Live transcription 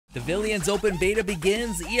Devilian's open beta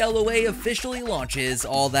begins, ELOA officially launches,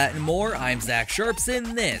 all that and more. I'm Zach Sharps and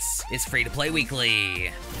this is Free to Play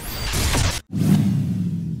Weekly.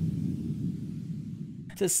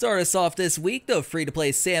 To start us off this week, the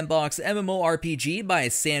free-to-play sandbox MMORPG by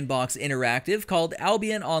Sandbox Interactive called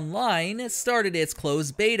Albion Online started its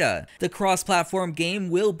closed beta. The cross-platform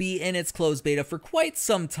game will be in its closed beta for quite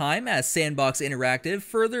some time as Sandbox Interactive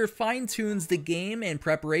further fine-tunes the game in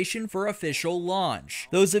preparation for official launch.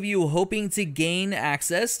 Those of you hoping to gain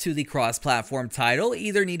access to the cross-platform title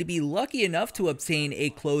either need to be lucky enough to obtain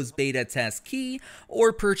a closed beta test key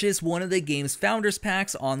or purchase one of the game's founders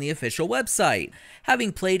packs on the official website.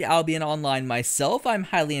 Having played Albion Online myself, I'm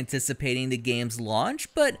highly anticipating the game's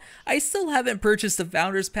launch, but I still haven't purchased the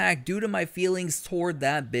Founders Pack due to my feelings toward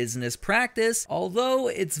that business practice, although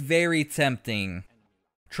it's very tempting.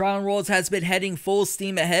 Trial Worlds has been heading full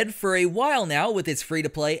steam ahead for a while now with its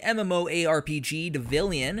free-to-play MMORPG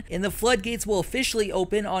Devilian, and the floodgates will officially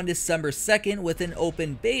open on December 2nd with an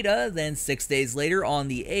open beta, then 6 days later on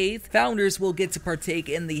the 8th, founders will get to partake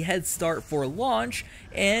in the head start for launch,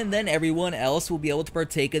 and then everyone else will be able to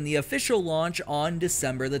partake in the official launch on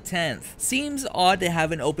December the 10th. Seems odd to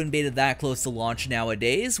have an open beta that close to launch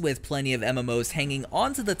nowadays, with plenty of MMOs hanging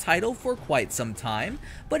onto the title for quite some time,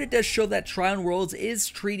 but it does show that Trial Worlds is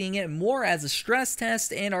treating it more as a stress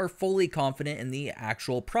test and are fully confident in the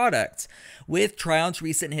actual product. With Trion's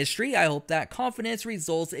recent history, I hope that confidence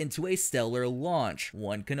results into a stellar launch.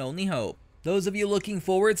 One can only hope. Those of you looking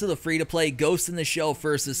forward to the free-to-play Ghost in the Shell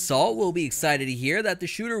First Assault will be excited to hear that the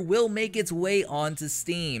shooter will make its way onto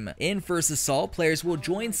Steam. In First Assault, players will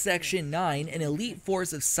join Section 9, an elite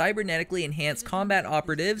force of cybernetically enhanced combat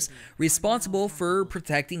operatives responsible for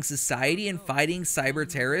protecting society and fighting cyber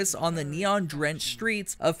terrorists on the neon-drenched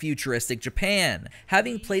streets of futuristic Japan.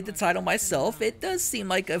 Having played the title myself, it does seem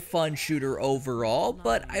like a fun shooter overall,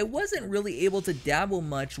 but I wasn't really able to dabble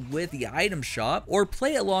much with the item shop or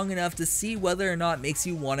play it long enough to see whether or not it makes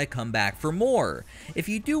you want to come back for more. If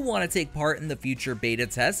you do want to take part in the future beta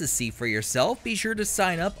test to see for yourself, be sure to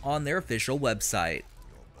sign up on their official website.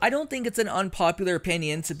 I don't think it's an unpopular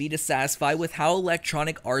opinion to be dissatisfied with how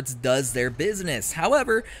Electronic Arts does their business.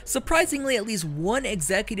 However, surprisingly, at least one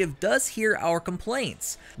executive does hear our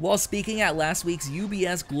complaints. While speaking at last week's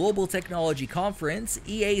UBS Global Technology Conference,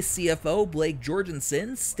 EA CFO Blake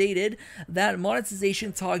Jorgensen stated that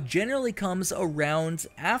monetization talk generally comes around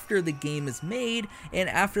after the game is made and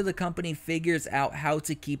after the company figures out how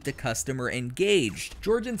to keep the customer engaged.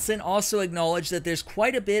 Jorgensen also acknowledged that there's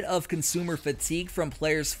quite a bit of consumer fatigue from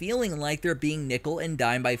players feeling like they're being nickel and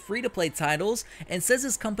dime by free-to-play titles, and says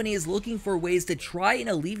his company is looking for ways to try and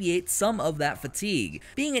alleviate some of that fatigue.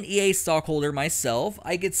 Being an EA stockholder myself,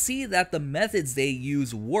 I could see that the methods they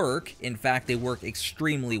use work. In fact, they work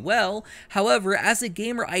extremely well. However, as a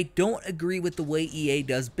gamer, I don't agree with the way EA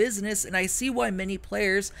does business, and I see why many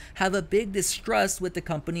players have a big distrust with the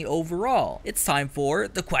company overall. It's time for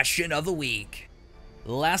the question of the week.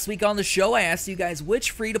 Last week on the show, I asked you guys which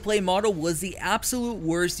free-to-play model was the absolute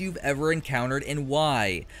worst you've ever encountered and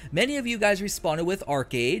why. Many of you guys responded with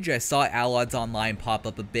ArcAge. I saw Albion Online pop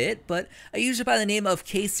up a bit, but a user by the name of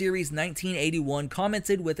K-Series 1981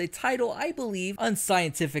 commented with a title I believe,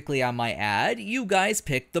 unscientifically I might add, you guys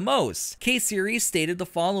picked the most. K-Series stated the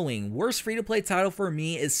following: worst free-to-play title for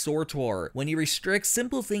me is SWTOR. When you restrict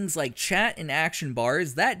simple things like chat and action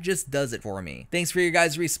bars, that just does it for me. Thanks for your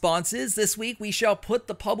guys' responses. This week we shall put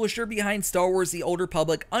the publisher behind Star Wars: The Old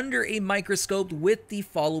Republic under a microscope with the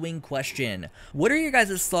following question. What are your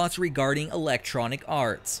guys' thoughts regarding Electronic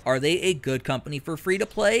Arts? Are they a good company for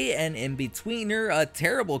free-to-play, an in-betweener, a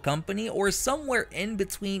terrible company, or somewhere in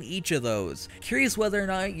between each of those? Curious whether or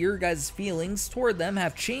not your guys' feelings toward them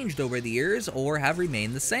have changed over the years or have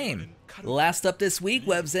remained the same. Last up this week,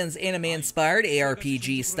 WebZen's anime-inspired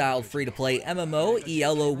ARPG-styled free-to-play MMO,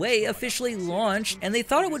 ELOA, officially launched, and they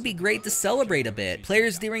thought it would be great to celebrate a bit.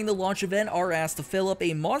 Players during the launch event are asked to fill up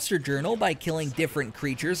a monster journal by killing different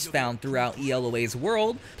creatures found throughout ELOA's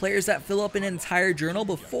world. Players that fill up an entire journal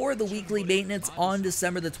before the weekly maintenance on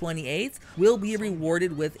December the 28th will be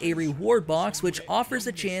rewarded with a reward box which offers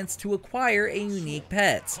a chance to acquire a unique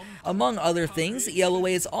pet. Among other things,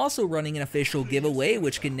 ELOA is also running an official giveaway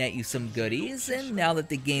which can net you some goodies, and now that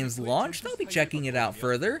the game's launched, I'll be checking it out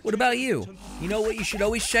further. What about you? You know what you should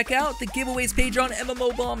always check out? The giveaways page on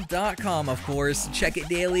MMOBomb.com, of course. Check it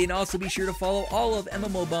daily, and also be sure to follow all of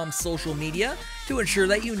MMOBomb's social media to ensure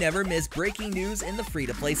that you never miss breaking news in the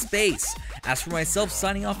free-to-play space. As for myself,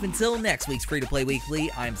 signing off until next week's Free-to-Play Weekly,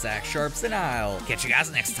 I'm Zach Sharps, and I'll catch you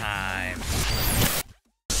guys next time.